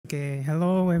Okay,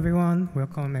 hello everyone.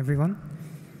 Welcome everyone.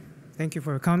 Thank you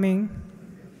for coming.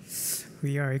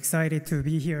 We are excited to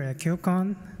be here at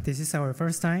KubeCon. This is our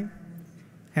first time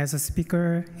as a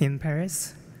speaker in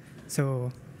Paris.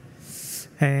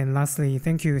 And lastly,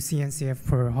 thank you CNCF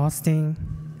for hosting.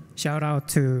 Shout out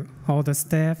to all the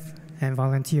staff and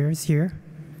volunteers here.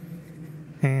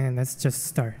 And let's just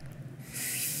start.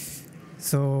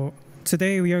 So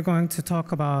today we are going to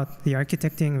talk about the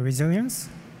architecting resilience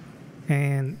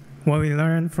and what we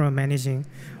learned from managing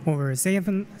over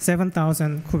 7,000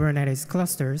 Kubernetes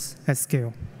clusters at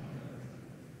scale.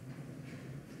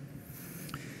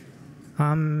 I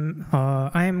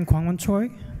am Kwanghun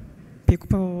Choi.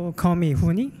 People call me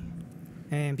Huni.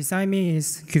 And beside me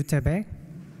is Gyutae.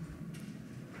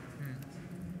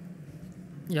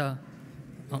 Yeah.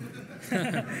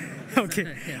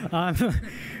 Okay.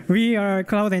 We are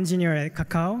cloud engineer at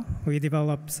Kakao. We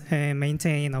develop and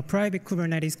maintain a private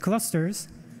Kubernetes clusters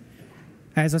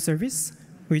as a service,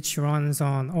 which runs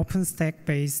on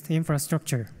OpenStack-based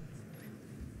infrastructure.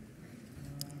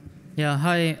 Yeah,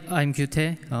 hi, I'm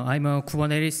Gyutae. I'm a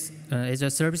Kubernetes as a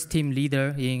service team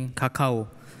leader in Kakao.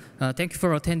 Thank you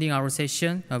for attending our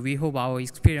session. We hope our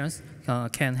experience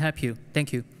can help you.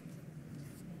 Thank you.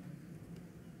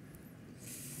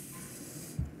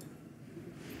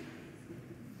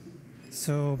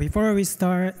 So before we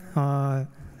start,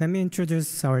 let me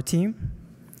introduce our team.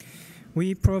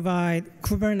 We provide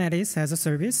Kubernetes as a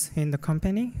service in the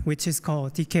company, which is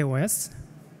called DKOS.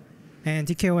 And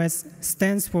DKOS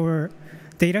stands for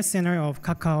Data Center of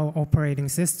Kakao Operating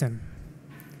System.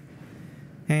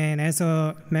 And as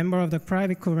a member of the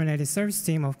private Kubernetes service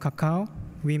team of Kakao,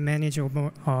 we manage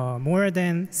more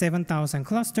than 7,000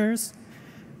 clusters,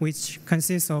 which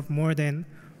consists of more than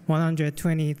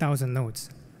 120,000 nodes.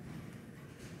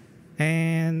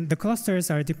 And the clusters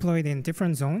are deployed in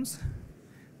different zones.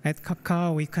 At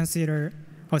Kakao, we consider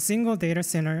a single data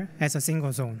center as a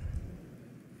single zone.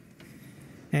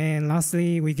 And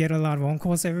lastly, we get a lot of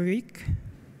on-calls every week.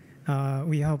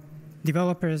 We help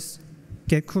developers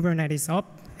get Kubernetes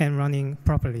up and running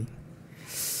properly.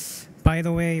 By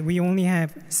the way, we only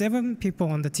have 7 people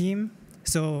on the team,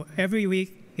 so every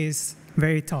week is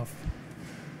very tough.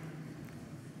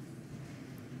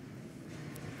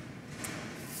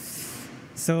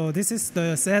 So this is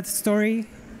the sad story.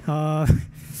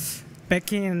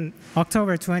 Back in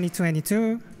October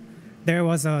 2022, there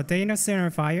was a data center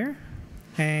fire,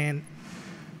 and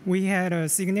we had a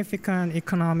significant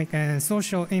economic and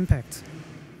social impact.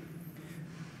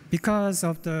 Because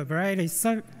of the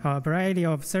variety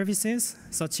of services,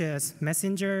 such as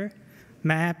Messenger,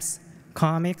 Maps,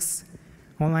 comics,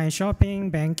 online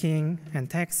shopping, banking, and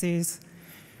taxis,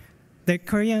 that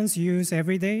Koreans use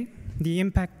every day, the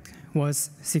impact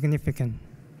was significant.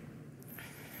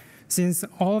 Since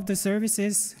all of the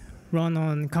services run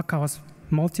on Kakao's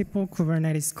multiple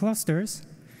Kubernetes clusters,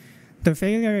 the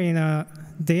failure in a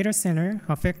data center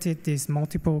affected these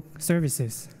multiple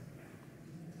services.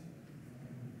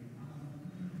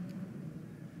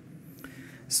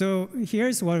 So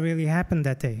here's what really happened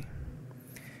that day.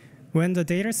 When the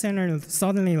data center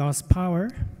suddenly lost power,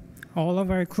 all of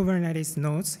our Kubernetes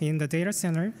nodes in the data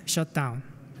center shut down.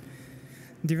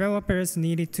 Developers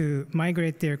needed to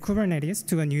migrate their Kubernetes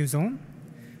to a new zone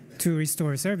to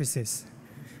restore services.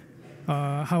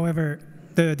 However,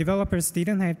 the developers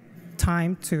didn't have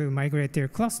time to migrate their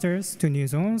clusters to new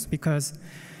zones because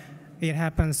it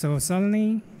happened so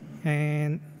suddenly,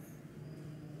 and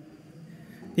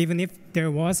even if there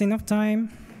was enough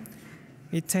time,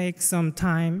 it takes some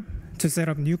time to set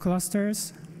up new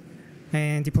clusters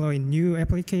and deploy new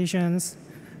applications,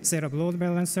 set up load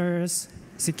balancers,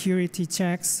 security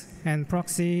checks and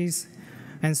proxies,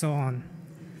 and so on.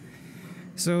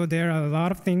 So there are a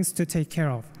lot of things to take care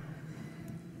of.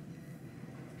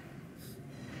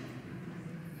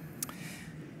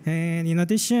 And in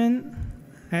addition,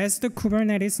 as the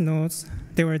Kubernetes nodes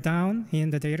that were down in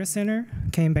the data center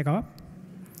came back up,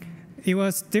 it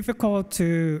was difficult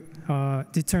to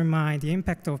determine the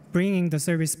impact of bringing the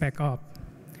service back up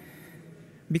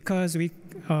because we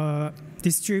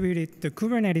distributed the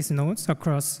Kubernetes nodes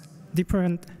across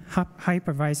different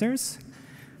hypervisors.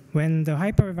 When the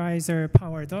hypervisor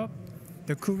powered up,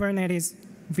 the Kubernetes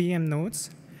VM nodes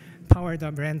powered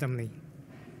up randomly.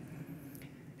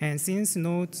 And since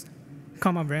nodes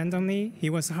come up randomly, it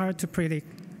was hard to predict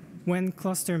when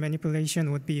cluster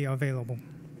manipulation would be available.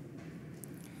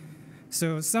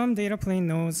 So some data plane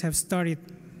nodes have started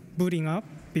booting up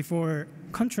before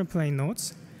control plane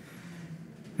nodes.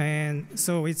 And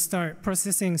so it started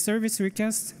processing service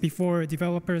requests before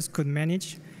developers could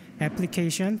manage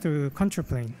application through control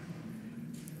plane.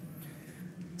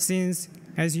 Since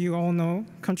As you all know,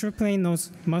 control plane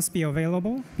nodes must be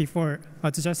available before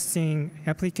adjusting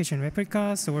application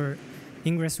replicas or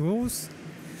ingress rules.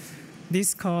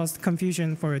 This caused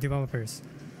confusion for developers.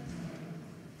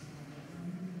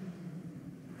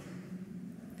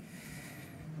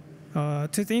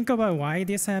 To think about why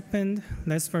this happened,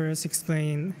 let's first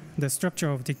explain the structure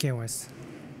of DKOS.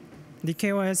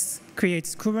 DKOS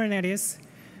creates Kubernetes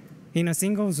in a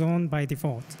single zone by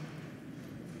default.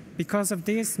 Because of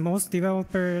this, most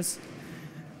developers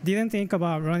didn't think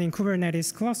about running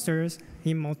Kubernetes clusters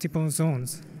in multiple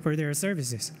zones for their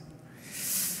services.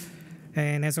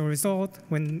 And as a result,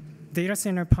 when data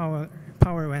center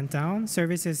power went down,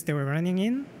 services they were running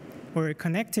in or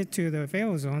connected to the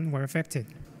fail zone were affected.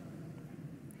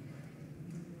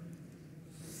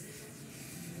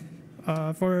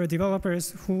 For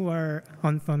developers who are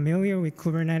unfamiliar with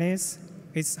Kubernetes,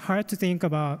 it's hard to think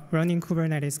about running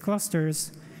Kubernetes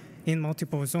clusters in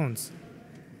multiple zones.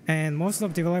 And most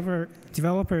of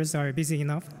developers are busy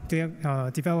enough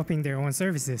developing their own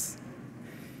services.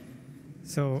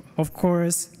 So, of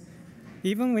course,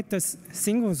 even with the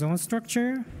single zone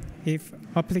structure, if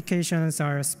applications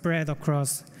are spread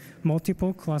across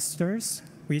multiple clusters,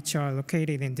 which are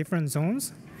located in different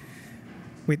zones,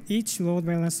 with each load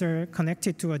balancer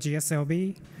connected to a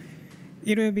GSLB,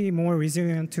 it will be more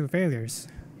resilient to failures.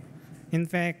 In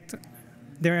fact,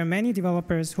 there are many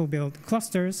developers who build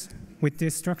clusters with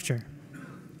this structure.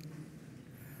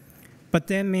 But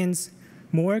that means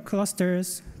more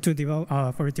clusters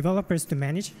for developers to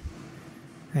manage,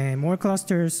 and more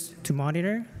clusters to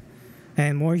monitor,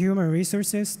 and more human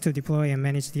resources to deploy and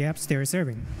manage the apps they're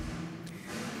serving.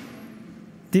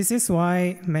 This is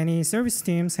why many service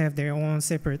teams have their own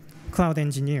separate cloud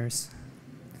engineers.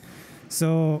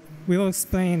 So we will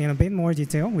explain in a bit more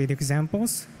detail with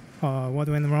examples what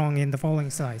went wrong in the following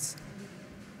slides.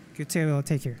 Gyutae will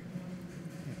take here.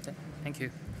 Thank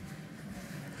you.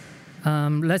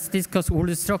 Let's discuss all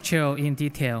the structure in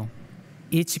detail.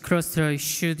 Each cluster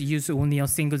should use only a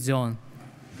single zone.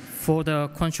 For the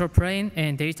control plane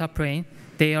and data plane,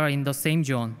 they are in the same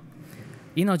zone.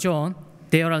 In a zone,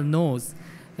 there are nodes,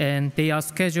 and they are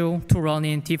scheduled to run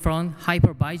in different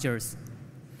hypervisors.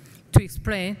 To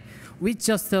explain, with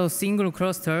just a single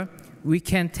cluster, we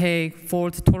can take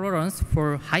fault tolerance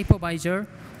for hypervisor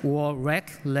or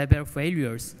rack level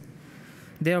failures.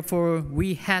 Therefore,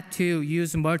 we had to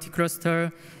use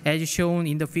multi-cluster as shown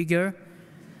in the figure.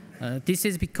 This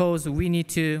is because we need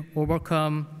to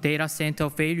overcome data center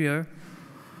failure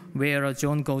where a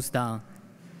zone goes down.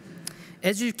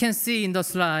 As you can see in the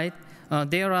slide,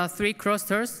 there are 3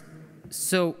 clusters.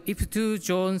 So if 2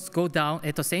 zones go down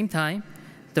at the same time,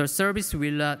 the service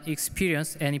will not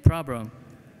experience any problem.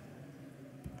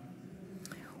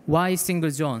 Why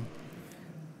single zone?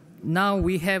 Now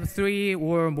we have 3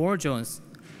 or more zones.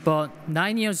 But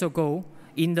 9 years ago,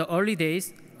 in the early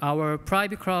days, our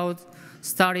private cloud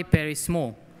started very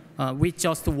small, with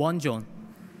just 1 zone.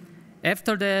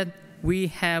 After that, we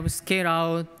have scaled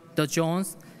out the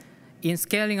zones. In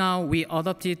scaling out, we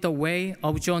adopted the way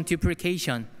of zone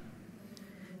duplication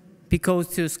because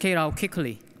to scale out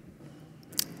quickly.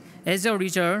 As a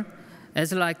result,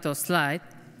 as like the slide,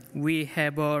 we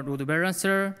have a load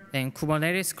balancer and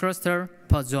Kubernetes cluster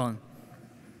per zone.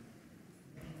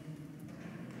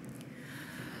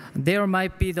 There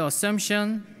might be the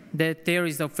assumption that there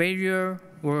is a failure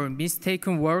or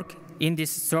mistaken work in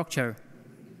this structure.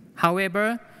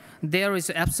 However, there is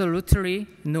absolutely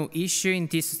no issue in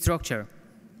this structure.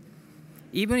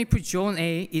 Even if zone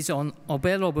A is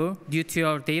unavailable due to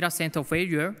a data center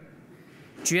failure,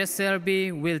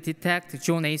 GSLB will detect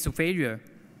zone A's failure.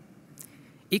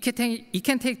 It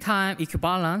can take time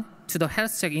equivalent to the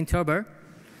health check interval.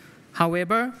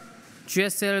 However,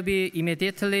 GSLB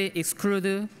immediately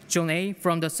excludes zone A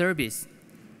from the service.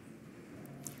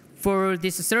 For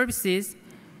these services,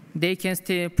 they can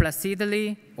still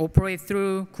placidly operate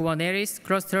through Kubernetes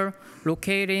cluster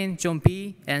located in zone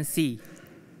B and C.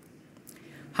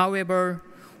 However,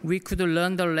 we could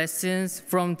learn the lessons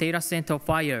from data center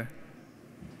fire.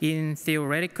 In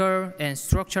theoretical and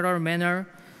structural manner,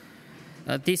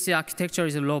 this architecture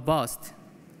is robust.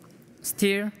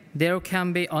 Still, there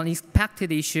can be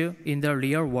unexpected issues in the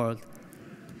real world.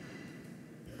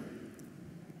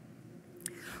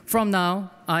 From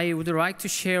now, I would like to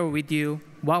share with you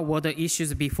what were the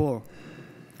issues before.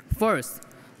 First,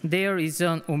 there is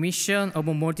an omission of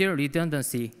module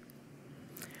redundancy.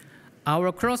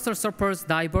 Our cluster supports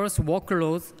diverse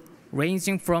workloads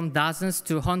ranging from dozens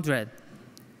to hundreds.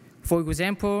 For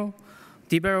example,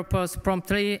 developers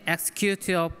promptly execute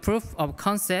a proof of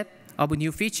concept of a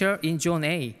new feature in zone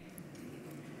A.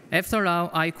 After all,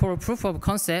 I call proof of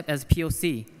concept as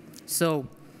POC. So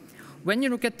when you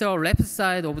look at the left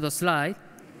side of the slide,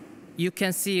 you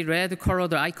can see red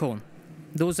colored icon.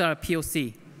 Those are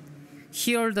POC.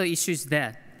 Here the issue is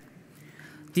that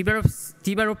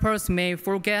developers may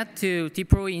forget to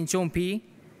deploy in zone B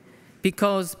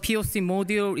because POC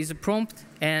module is prompt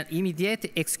and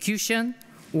immediate execution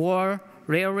or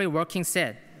rarely working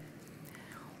set.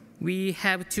 We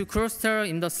have 2 clusters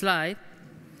in the slide,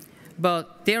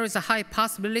 but there is a high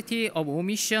possibility of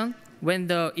omission when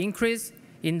the increase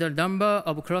in the number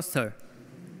of clusters.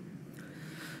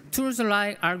 Tools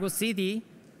like Argo CD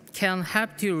can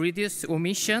help to reduce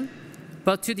omission,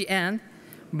 but to the end,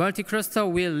 multi-cluster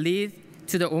will lead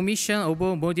to the omission of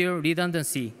module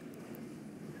redundancy.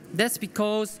 That's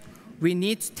because we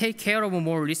need to take care of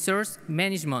more resource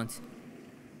management.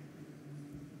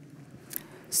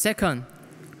 Second,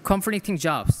 conflicting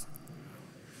jobs.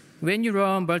 When you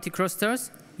run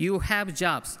multi-clusters, you have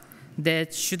jobs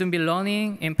that shouldn't be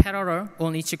running in parallel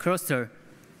on each cluster.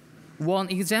 One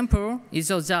example is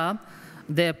a job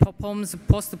that performs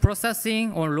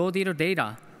post-processing on loaded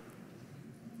data.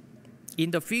 In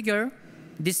the figure,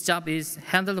 this job is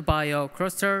handled by a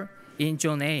cluster in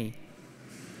zone A,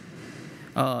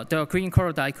 the green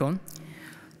colored icon.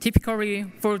 Typically,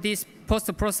 for this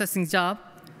post-processing job,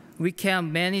 we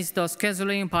can manage the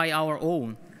scheduling by our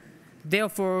own.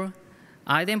 Therefore,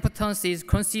 idempotence is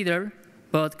considered,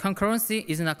 but concurrency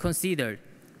is not considered.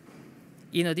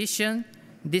 In addition,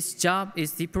 this job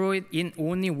is deployed in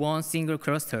only one single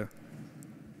cluster.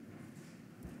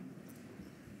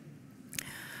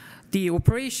 The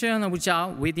operation of a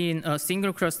job within a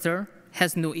single cluster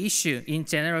has no issue in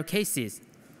general cases.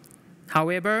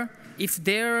 However, if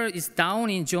there is down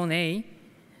in zone A,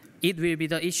 it will be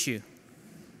the issue.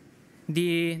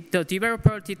 The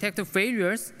developer detects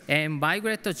failures and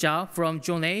migrates the job from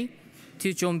zone A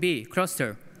to zone B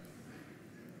cluster.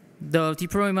 The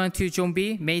deployment to zone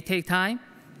B may take time.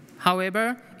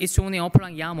 However, it's only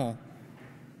applying YAML.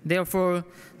 Therefore,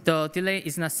 the delay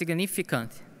is not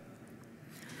significant.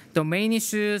 The main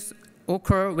issues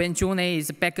occur when zone A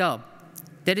is back up.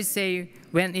 That is, say,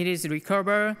 when it is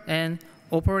recovered and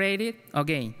operated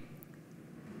again.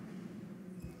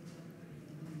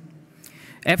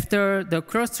 After the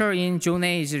cluster in zone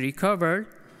A is recovered,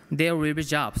 there will be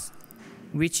jobs,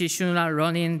 which should not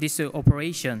run in this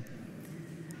operation.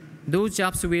 Those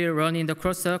jobs will run in the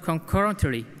cluster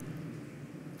concurrently.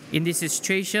 In this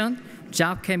situation,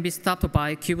 job can be stopped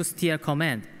by kubectl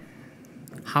command.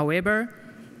 However,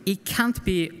 it can't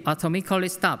be atomically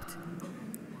stopped.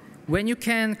 When you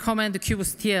can command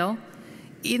kubectl,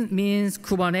 it means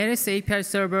Kubernetes API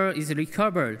server is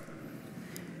recovered.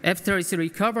 After its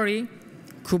recovery,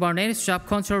 Kubernetes job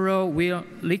controller will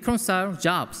reconcile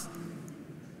jobs.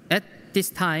 At this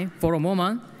time, for a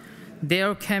moment,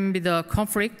 there can be the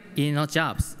conflict in the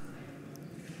jobs.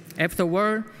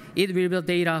 Afterward, it will be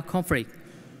data conflict.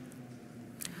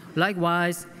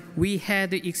 Likewise, we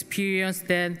had experienced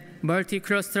that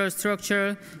multi-cluster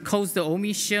structure caused the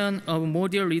omission of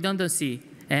module redundancy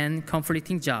and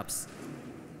conflicting jobs.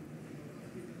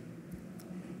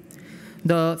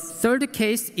 The third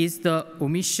case is the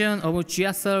omission of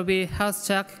GSLB health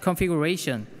check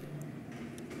configuration.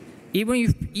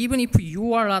 Even if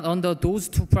you are not under those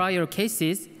 2 prior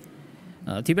cases,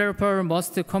 developer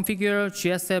must configure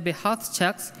GSLB health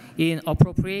checks in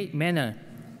appropriate manner.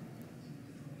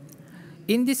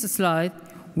 In this slide,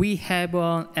 we have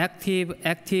an active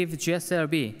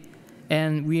GSLB,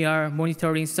 and we are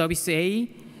monitoring service A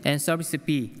and service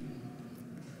B.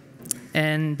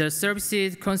 And the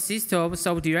services consist of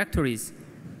subdirectories.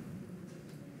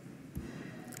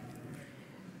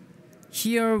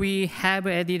 Here we have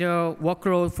added a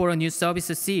workload for a new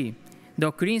service C.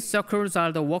 The green circles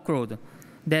are the workload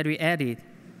that we added.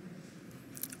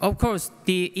 Of course,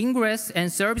 the ingress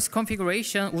and service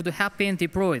configuration would have been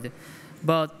deployed,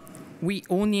 but we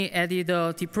only added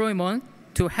a deployment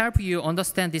to help you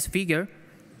understand this figure.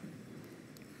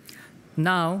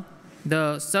 Now,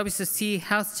 the service C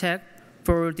health check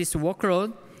for this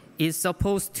workload is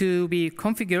supposed to be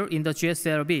configured in the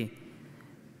GSLB.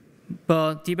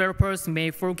 But developers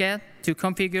may forget to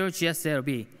configure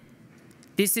GSLB.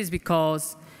 This is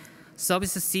because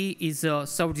service C is a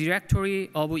subdirectory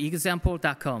of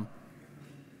example.com.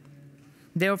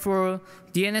 Therefore,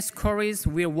 DNS queries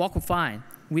will work fine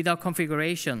without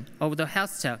configuration of the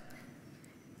health check.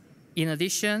 In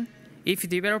addition, if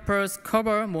developers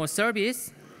cover more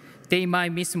service, they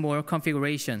might miss more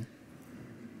configuration.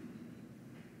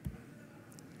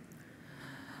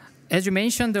 As you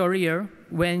mentioned earlier,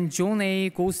 when zone A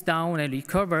goes down and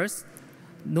recovers,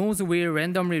 nodes will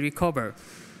randomly recover.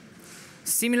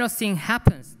 Similar thing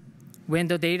happens when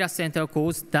the data center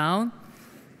goes down.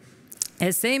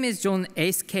 And same as Zone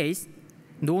A's case,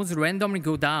 nodes randomly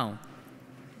go down.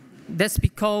 That's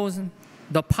because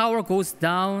the power goes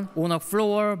down on a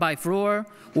floor by floor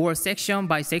or section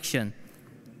by section.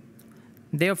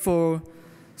 Therefore,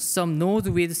 some nodes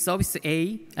with service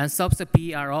A and service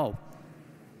B are up,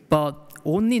 but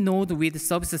only nodes with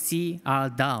service C are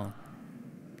down.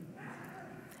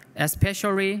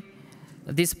 Especially,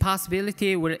 this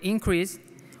possibility will increase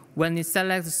when you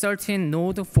select certain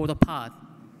node for the pod.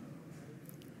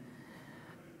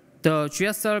 The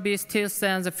Gyutae service still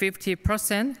sends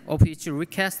 50% of its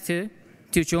request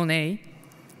to Zone A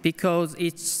because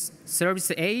its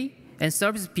service A and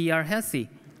service B are healthy.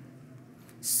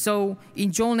 So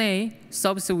in Zone A,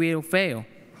 service will fail.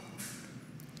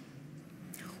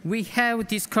 We have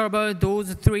discovered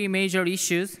those three major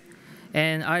issues,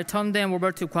 and I'll turn them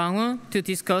over to Kwanghun to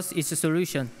discuss its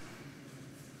solution.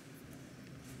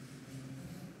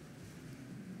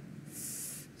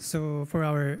 So for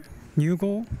our new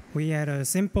goal, we had a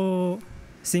simple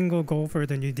single goal for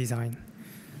the new design.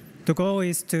 The goal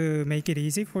is to make it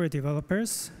easy for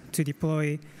developers to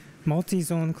deploy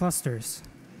multi-zone clusters.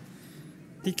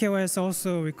 DKOS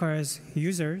also requires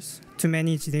users to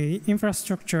manage the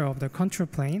infrastructure of the control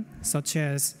plane, such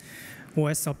as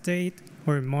OS update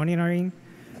or monitoring.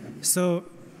 So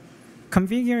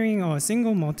configuring a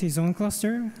single multi-zone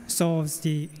cluster solves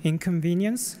the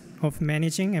inconvenience of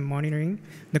managing and monitoring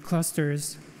the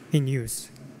clusters in use.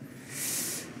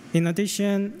 In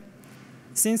addition,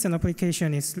 since an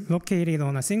application is located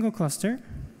on a single cluster,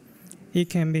 it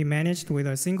can be managed with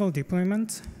a single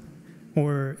deployment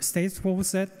or stateful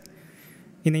set,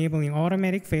 enabling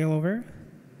automatic failover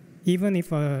even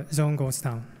if a zone goes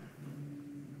down.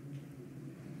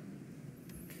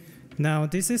 Now,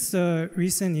 this is a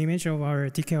recent image of our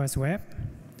DKOS web.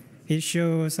 It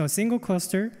shows a single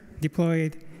cluster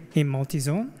deployed in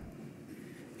multi-zone.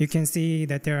 You can see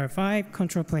that there are 5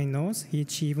 control plane nodes,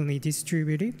 each evenly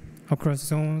distributed across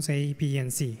zones A, B,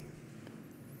 and C.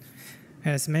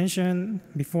 As mentioned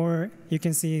before, you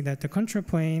can see that the control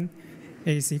plane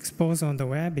is exposed on the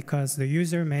web because the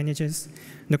user manages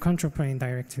the control plane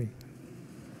directly.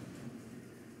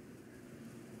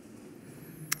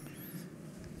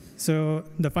 So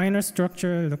the final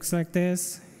structure looks like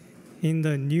this. In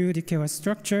the new DKOS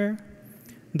structure,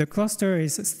 the cluster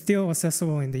is still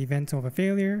accessible in the event of a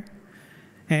failure,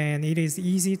 and it is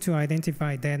easy to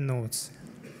identify dead nodes.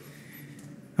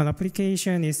 An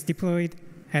application is deployed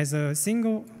as a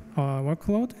single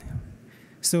workload.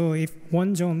 So if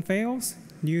one zone fails,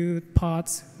 new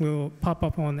pods will pop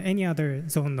up on any other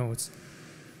zone nodes.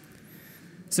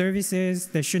 Services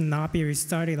that should not be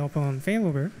restarted upon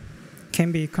failover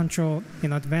can be controlled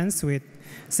in advance with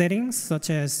settings such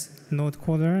as node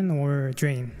cordon or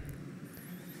drain.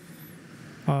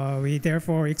 We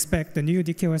therefore expect the new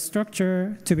DKOS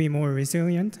structure to be more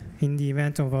resilient in the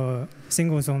event of a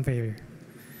single zone failure.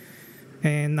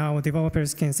 And now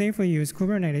developers can safely use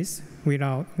Kubernetes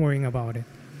without worrying about it.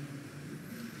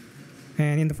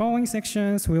 And in the following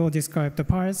sections, we will describe the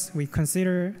parts we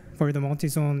consider for the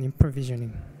multi-zone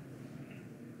provisioning.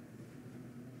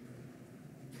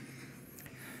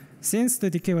 Since the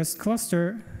DKOS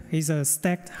cluster is a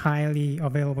stacked, highly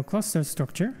available cluster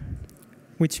structure,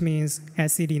 which means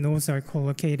SCD nodes are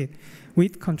co-located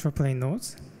with control plane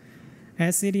nodes,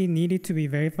 SCD needed to be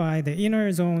verified the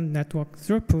inner zone network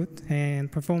throughput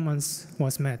and performance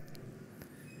was met.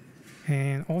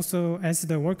 And also, as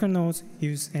the worker nodes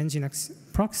use Nginx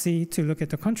proxy to look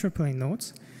at the control plane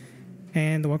nodes,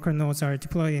 and the worker nodes are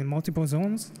deployed in multiple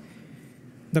zones,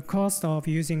 the cost of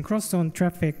using cross-zone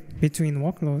traffic between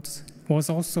workloads was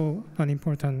also an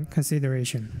important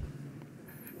consideration.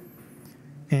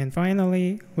 And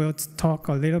finally, we'll talk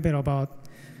a little bit about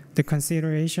the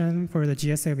consideration for the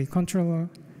GSLB controller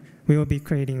we will be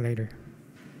creating later.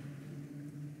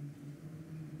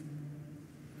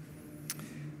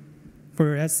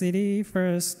 For SCD,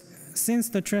 first, since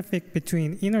the traffic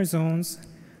between inner zones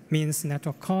means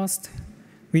network cost,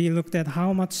 we looked at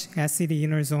how much SCD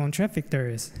inner zone traffic there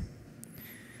is.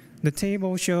 The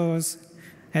table shows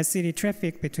SCD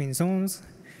traffic between zones.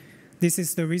 This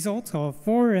is the result of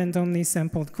 4 randomly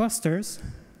sampled clusters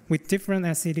with different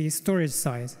SCD storage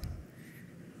size.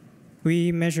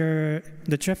 We measure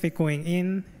the traffic going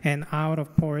in and out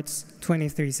of ports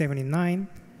 2379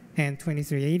 and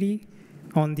 2380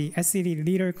 on the SCD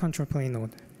leader control plane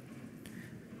node.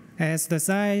 As the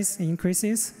size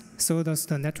increases, so does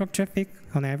the network traffic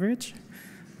on average.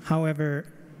 However,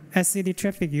 SCD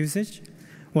traffic usage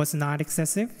was not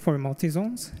excessive for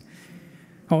multi-zones.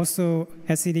 Also,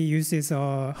 SCD uses a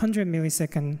 100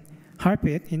 millisecond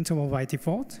heartbeat interval by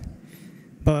default.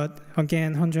 But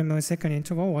again, 100 millisecond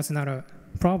interval was not a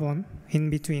problem in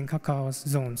between Kakao's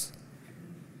zones.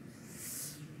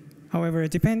 However,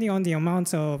 depending on the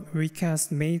amount of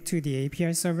requests made to the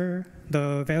API server,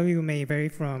 the value may vary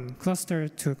from cluster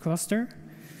to cluster,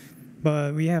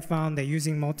 but we have found that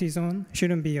using multi-zone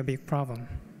shouldn't be a big problem.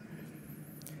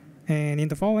 And in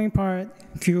the following part,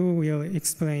 Q will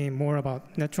explain more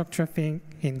about network traffic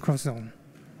in cross-zone.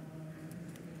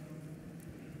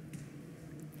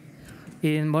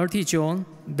 In multi-zone,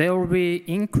 there will be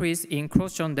increase in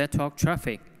cross-zone network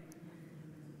traffic.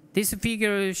 This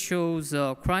figure shows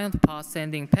a client path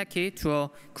sending packet to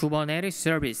a Kubernetes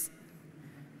service.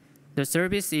 The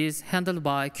service is handled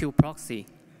by Kuproxy.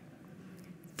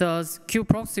 Thus,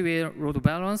 Kuproxy will load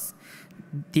balance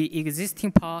the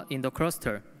existing path in the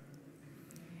cluster.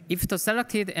 If the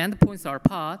selected endpoints are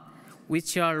paths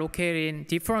which are located in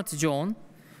different zones,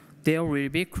 there will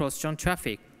be cross-zone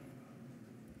traffic.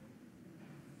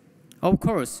 Of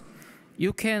course,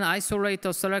 you can isolate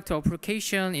the selected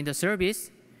application in the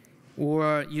service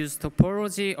or use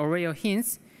topology array of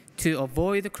hints to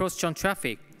avoid cross-zone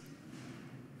traffic.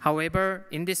 However,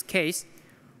 in this case,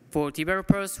 for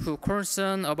developers who are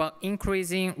concerned about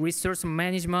increasing resource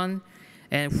management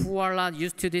and who are not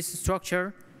used to this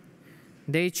structure,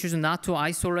 they choose not to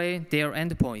isolate their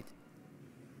endpoint.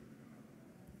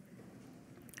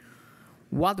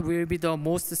 What will be the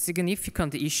most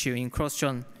significant issue in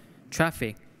cross-zone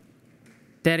traffic?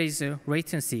 That is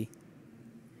latency.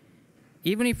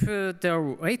 Even if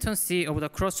the latency of the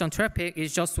cross-zone traffic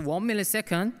is just 1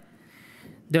 millisecond,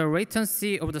 the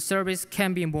latency of the service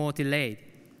can be more delayed.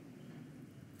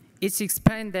 It's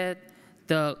explained that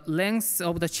the length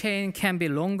of the chain can be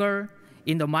longer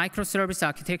in the microservice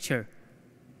architecture.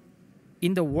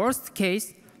 In the worst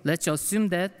case, let's assume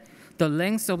that the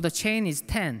length of the chain is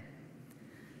 10.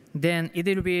 Then it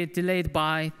will be delayed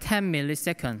by 10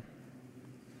 milliseconds.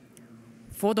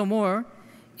 Furthermore,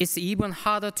 it's even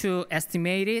harder to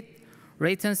estimate it,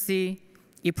 latency,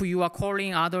 if you are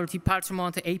calling other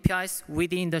department APIs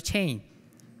within the chain.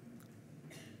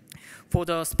 For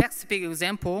the specific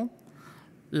example,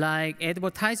 like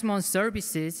advertisement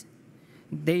services,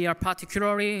 they are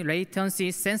particularly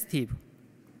latency sensitive.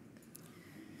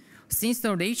 Since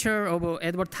the nature of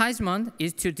advertisement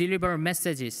is to deliver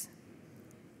messages,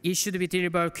 it should be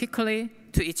delivered quickly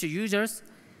to its users,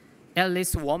 at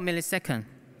least 1 millisecond.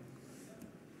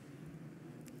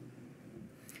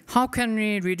 How can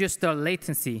we reduce the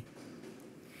latency?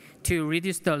 To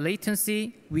reduce the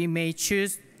latency, we may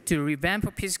choose to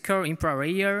revamp physical infra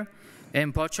layer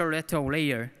and virtual network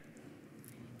layer.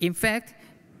 In fact,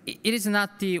 it is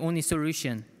not the only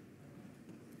solution.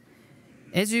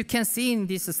 As you can see in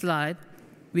this slide,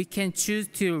 we can choose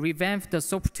to revamp the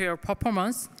software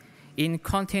performance in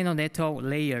container network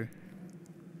layer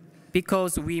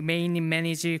because we mainly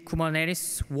manage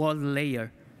Kubernetes world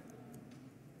layer.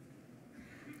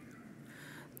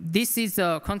 This is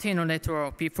a container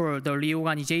network before the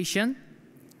reorganization.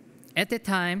 At the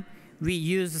time, we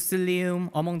used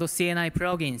Cilium among the CNI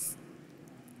plugins.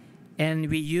 And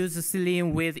we use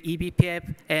Cilium with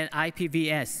eBPF and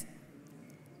IPVS.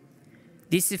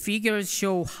 These figures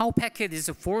show how packet is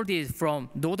forwarded from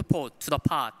node port to the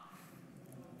pod.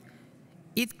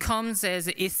 It comes as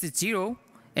ETH0,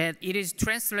 and it is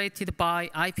translated by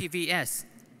IPVS.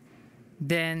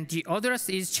 Then the address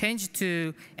is changed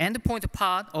to endpoint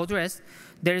pod address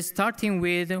that is starting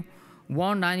with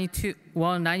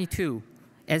 192,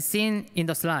 as seen in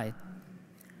the slide.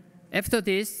 After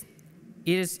this,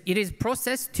 it is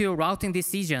processed to routing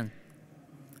decision.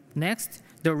 Next,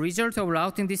 the result of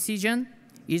routing decision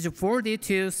is forwarded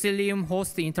to Cilium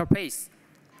host interface.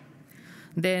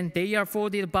 Then they are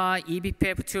forwarded by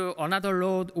eBPF to another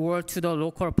node or to the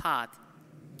local pod.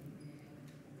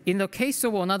 In the case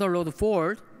of another load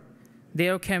forward,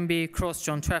 there can be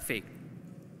cross-zone traffic.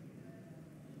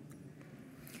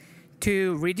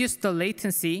 To reduce the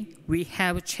latency, we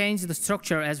have changed the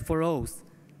structure as follows.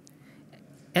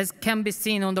 As can be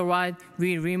seen on the right,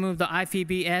 we removed the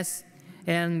IPVS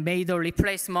and made a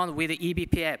replacement with the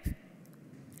eBPF.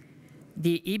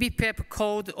 The eBPF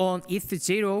code on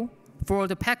ETH0 for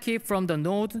the packet from the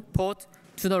node port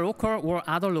to the local or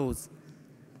other nodes.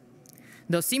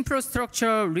 The simpler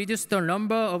structure reduced the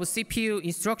number of CPU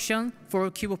instructions for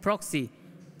Kuproxy.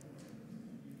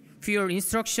 Fewer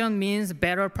instruction means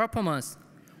better performance,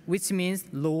 which means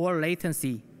lower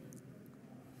latency.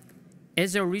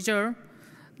 As a result,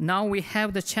 now we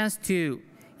have the chance to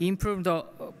improve the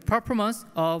performance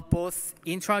of both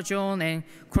intra-zone and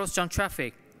cross-zone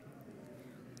traffic.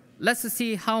 Let's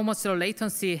see how much the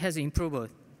latency has improved.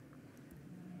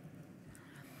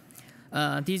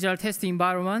 These are test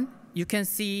environment. You can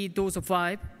see those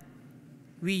 5.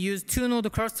 We use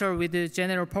 2-node cluster with the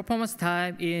general performance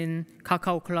type in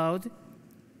Kakao Cloud.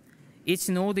 Each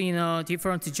node in a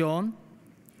different zone.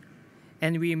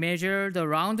 And we measure the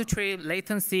round-trip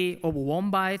latency of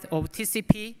 1 byte of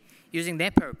TCP using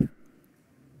NetPerf.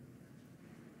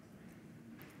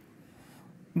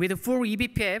 With full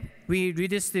eBPF, we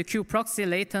reduce the queue proxy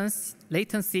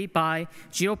latency by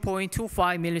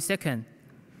 0.25 milliseconds.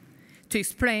 To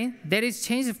explain, that is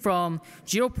changed from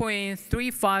 0.35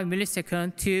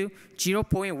 millisecond to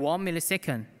 0.1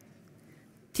 millisecond.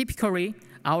 Typically,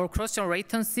 our cross-channel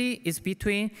latency is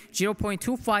between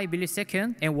 0.25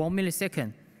 millisecond and 1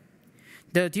 millisecond.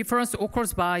 The difference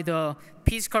occurs by the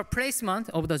physical placement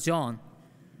of the zone.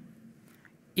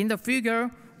 In the figure,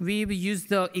 we've used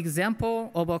the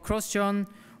example of a cross-channel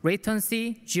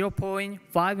latency 0.5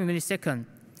 millisecond.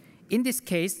 In this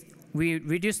case, we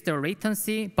reduce the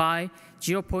latency by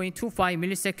 0.25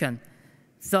 millisecond.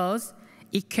 Thus,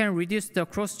 it can reduce the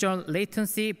cross-channel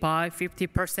latency by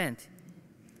 50%.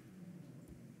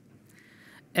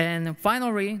 And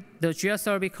finally, the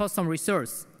GSLB custom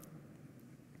resource.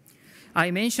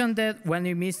 I mentioned that when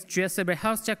we miss GSLB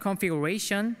health check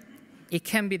configuration, it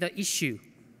can be the issue.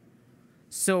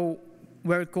 So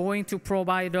we're going to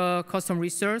provide a custom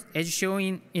resource as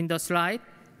shown in the slide.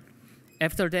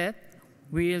 After that,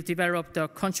 we'll develop the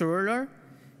controller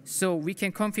so we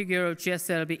can configure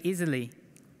GSLB easily.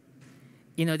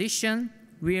 In addition,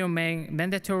 we'll make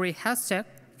mandatory health check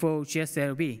for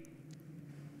GSLB.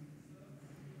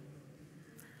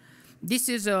 This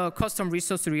is a custom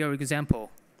resource real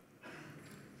example.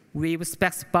 We've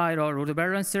specified a load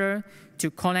balancer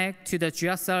to connect to the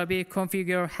GSLB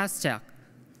configure health check.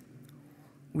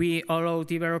 We allow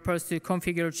developers to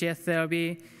configure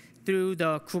GSLB through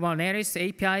the Kubernetes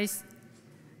APIs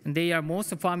they are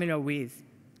most familiar with.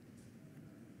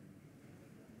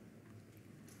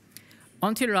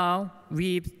 Until now,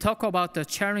 we've talked about the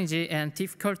challenge and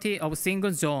difficulty of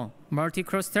single zone,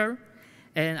 multi-cluster,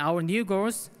 and our new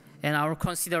goals and our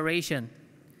consideration.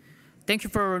 Thank you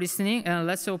for listening, and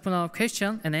let's open up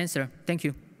question and answer. Thank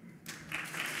you.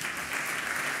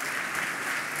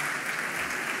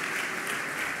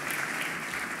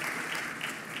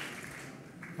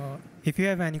 If you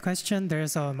have any question,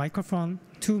 there's a microphone,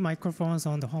 2 microphones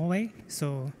on the hallway.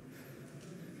 So,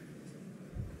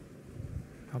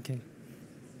 okay.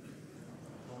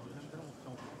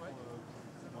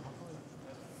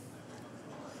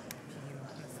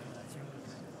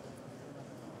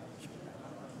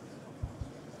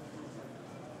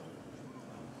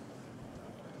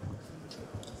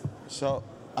 So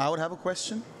I would have a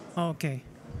question. Okay.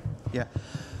 Yeah.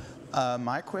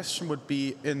 My question would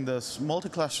be, in this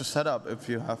multi-cluster setup, if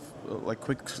you have like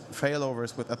quick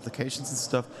failovers with applications and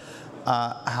stuff,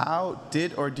 how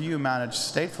did or do you manage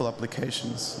stateful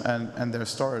applications and their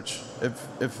storage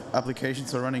if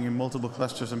applications are running in multiple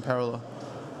clusters in parallel?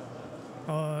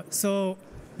 So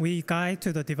we guide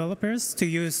to the developers to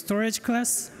use storage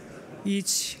class,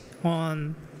 each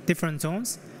on different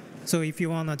zones. So if you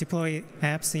want to deploy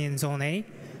apps in zone A,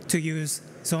 to use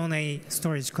zone A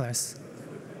storage class.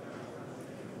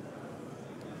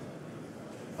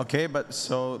 Okay, but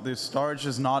so the storage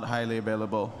is not highly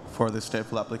available for the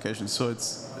stateful application. So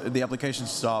it's the application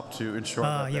stop to ensure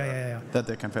that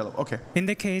they can fail. Okay. In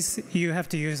the case, you have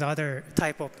to use other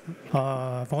type of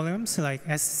volumes like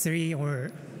S3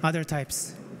 or other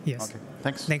types. Yes. Okay.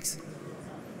 Thanks. Thanks.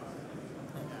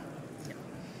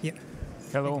 Yeah.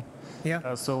 Hello.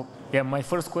 Yeah. My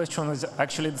first question is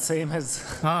actually the same as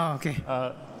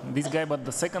this guy, but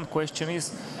the second question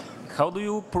is, how do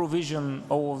you provision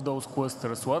all of those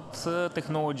clusters? What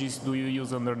technologies do you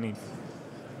use underneath?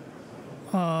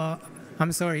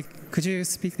 I'm sorry, could you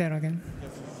speak that again?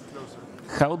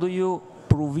 How do you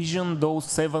provision those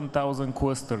 7,000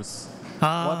 clusters?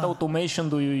 What automation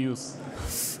do you use?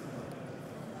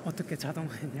 어떻게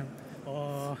자동화했냐고.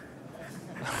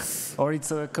 Or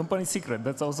it's a company secret,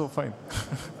 that's also fine.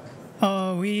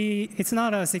 It's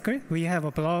not a secret. We have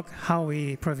a blog how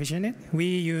we provision it. We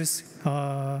use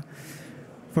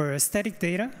for static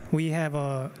data, we have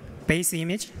a base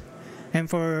image, and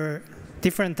for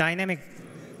different dynamic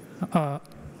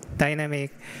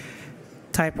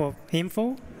type of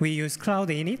info, we use cloud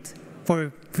init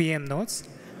for VM nodes.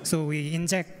 So we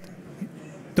inject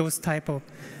those type of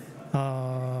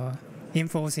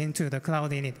infos into the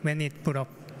cloud init when it put up.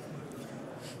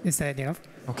 Is that enough?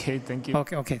 Okay, thank you.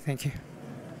 Okay, thank you.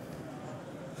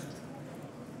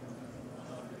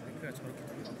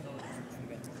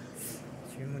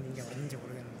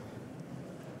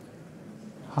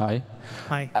 Hi.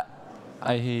 Hi.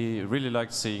 I really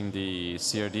liked seeing the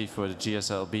CRD for the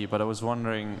GSLB, but I was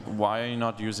wondering, why are you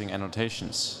not using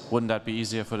annotations? Wouldn't that be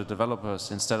easier for the developers,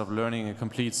 instead of learning a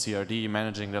complete CRD,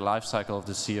 managing the lifecycle of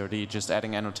the CRD, just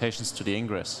adding annotations to the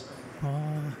ingress?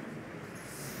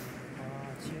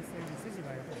 GSLB 쓰지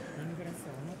말고 인그레스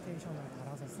어노테이션을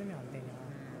달아서 쓰면 안 되냐?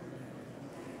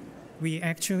 We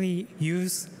actually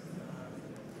use,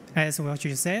 as what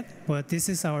you said, but this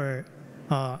is our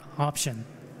option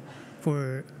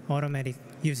for automatic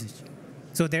usage.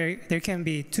 So there can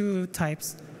be two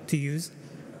types to use.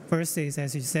 First is,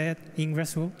 as you said,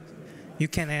 ingress rule. You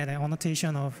can add an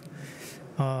annotation of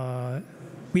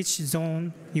which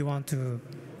zone you want to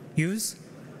use,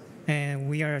 and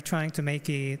we are trying to make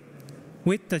it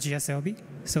with the GSLB.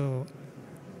 So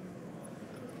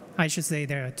I should say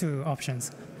there are two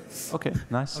options. Okay,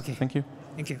 nice. Okay. Thank you.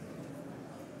 Thank you.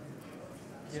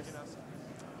 Yes.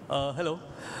 Hello.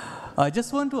 I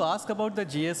just want to ask about the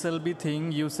GSLB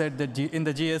thing. You said that in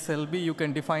the GSLB you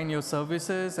can define your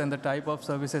services and the type of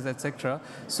services, etc.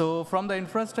 So from the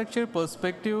infrastructure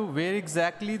perspective, where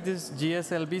exactly this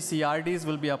GSLB CRDs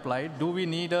will be applied? Do we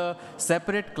need a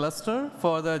separate cluster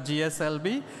for the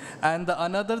GSLB? And the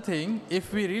another thing,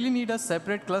 if we really need a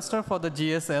separate cluster for the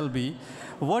GSLB,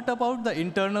 what about the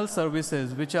internal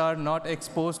services which are not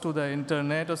exposed to the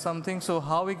internet or something? So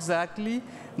how exactly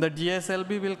the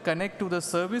GSLB will connect to the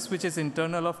service which is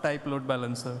internal of type load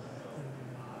balancer?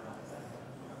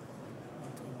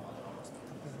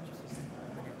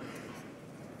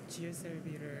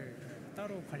 GSLB를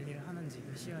따로 관리를 하는지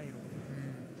CI로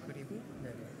그리고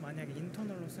만약에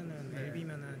인터널로 쓰는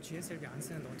LB면은 GSLB 안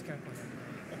쓰는데 어떻게 할 거냐?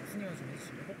 승희가 좀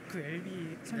해주실래요? 그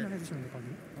LB 설명해 주시면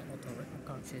되거든요. 어떤 거요?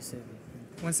 아까 GSLB.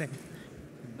 One second.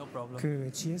 No problem.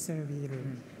 그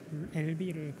GSLB를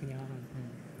LB를 그냥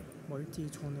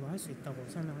멀티 존으로 할 수 있다고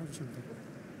설명해 주시면 되고.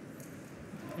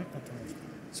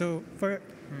 So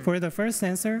for the first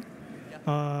answer,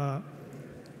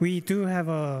 we do have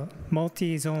a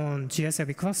multi-zone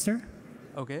GSLB cluster.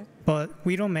 Okay. But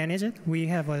we don't manage it. We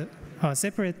have a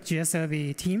separate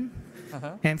GSLB team.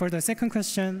 And for the second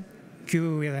question,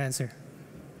 Q will answer.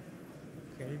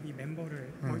 LB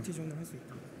멤버를 멀티존으로 할 수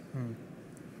있다.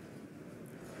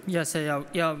 Yes,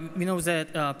 we know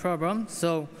that problem.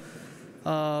 So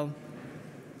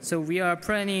we are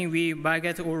planning we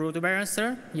migrate to load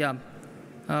balancer. Yeah,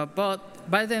 but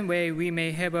by that way we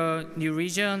may have a new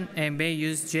region and may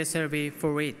use GSLB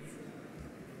for it.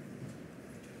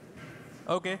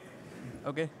 Okay.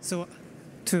 Okay. So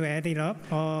to add it up,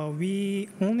 we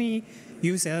only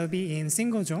use LB in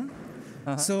single zone.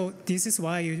 So this is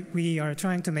why we are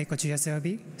trying to make a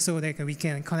GSLB so that we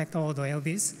can connect all the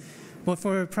LBs. But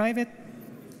for private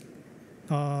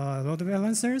load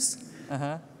balancers,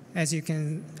 as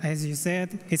you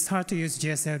said, it's hard to use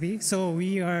GSLB. So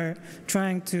we are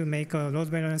trying to make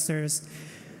load balancers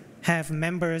have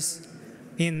members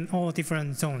in all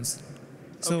different zones.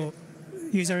 So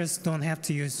users don't have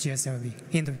to use GSLB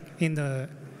in the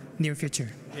near future.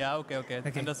 Yeah. Okay.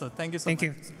 Understood. Thank you so much. Thank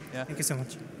you. Yeah. Thank you so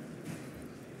much.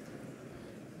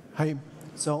 Hi.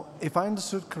 So if I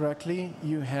understood correctly,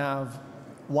 you have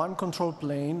one control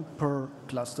plane per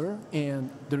cluster, and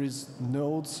there is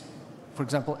nodes, for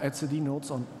example, etcd nodes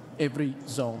on every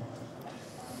zone.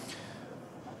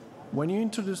 When you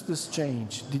introduced this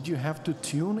change, did you have to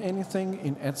tune anything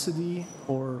in etcd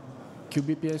or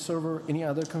kubeAPI server, any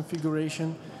other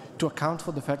configuration, to account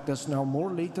for the fact there's now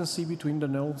more latency between the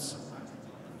nodes?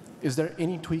 Is there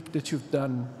any tweak that you've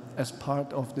done as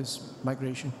part of this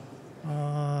migration?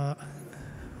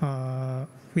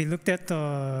 We looked at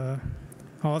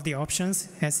all the options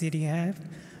etcd have,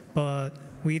 but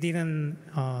we didn't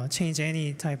change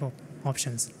any type of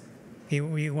options. It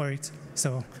worked,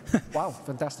 so. Wow,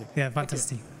 fantastic. Yeah,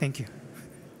 fantastic. Thank you.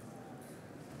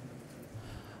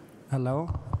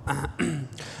 Hello.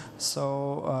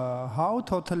 So how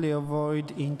totally avoid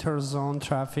interzone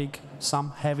traffic,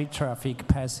 some heavy traffic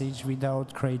passage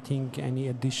without creating any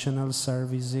additional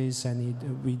services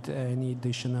with any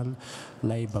additional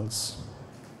labels?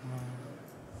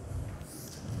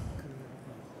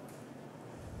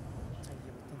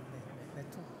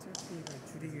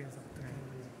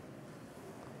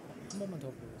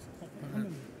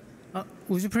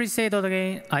 Would you please say that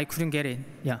again? I couldn't get it.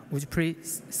 Yeah, would you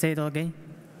please say that again?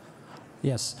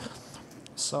 Yes.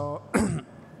 So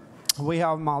we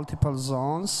have multiple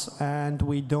zones, and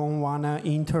we don't want to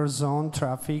interzone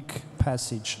traffic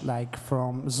passage. Like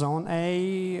from zone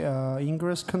A,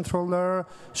 ingress controller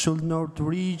should not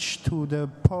reach to the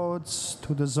pods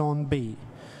to the zone B.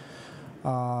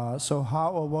 So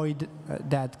how avoid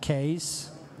that case?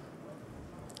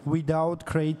 without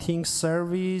creating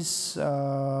service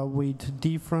with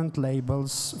different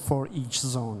labels for each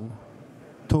zone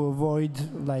to avoid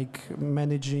like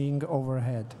managing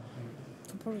overhead.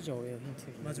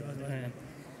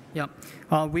 Yeah,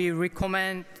 we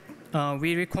recommend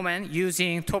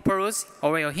using topology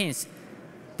aware hints.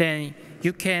 Then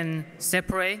you can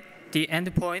separate the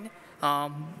endpoint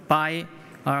by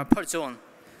per zone.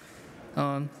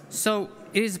 So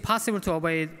it is possible to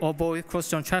avoid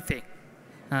cross-zone traffic.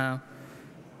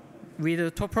 With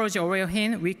the topology aware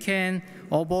hint, we can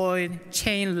avoid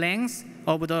chain length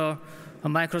of the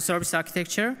microservice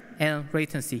architecture and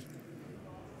latency.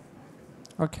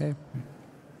 Okay,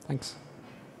 thanks.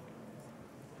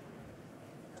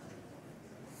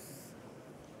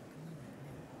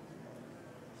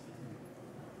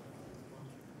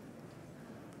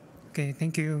 Okay,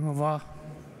 thank you. Au revoir.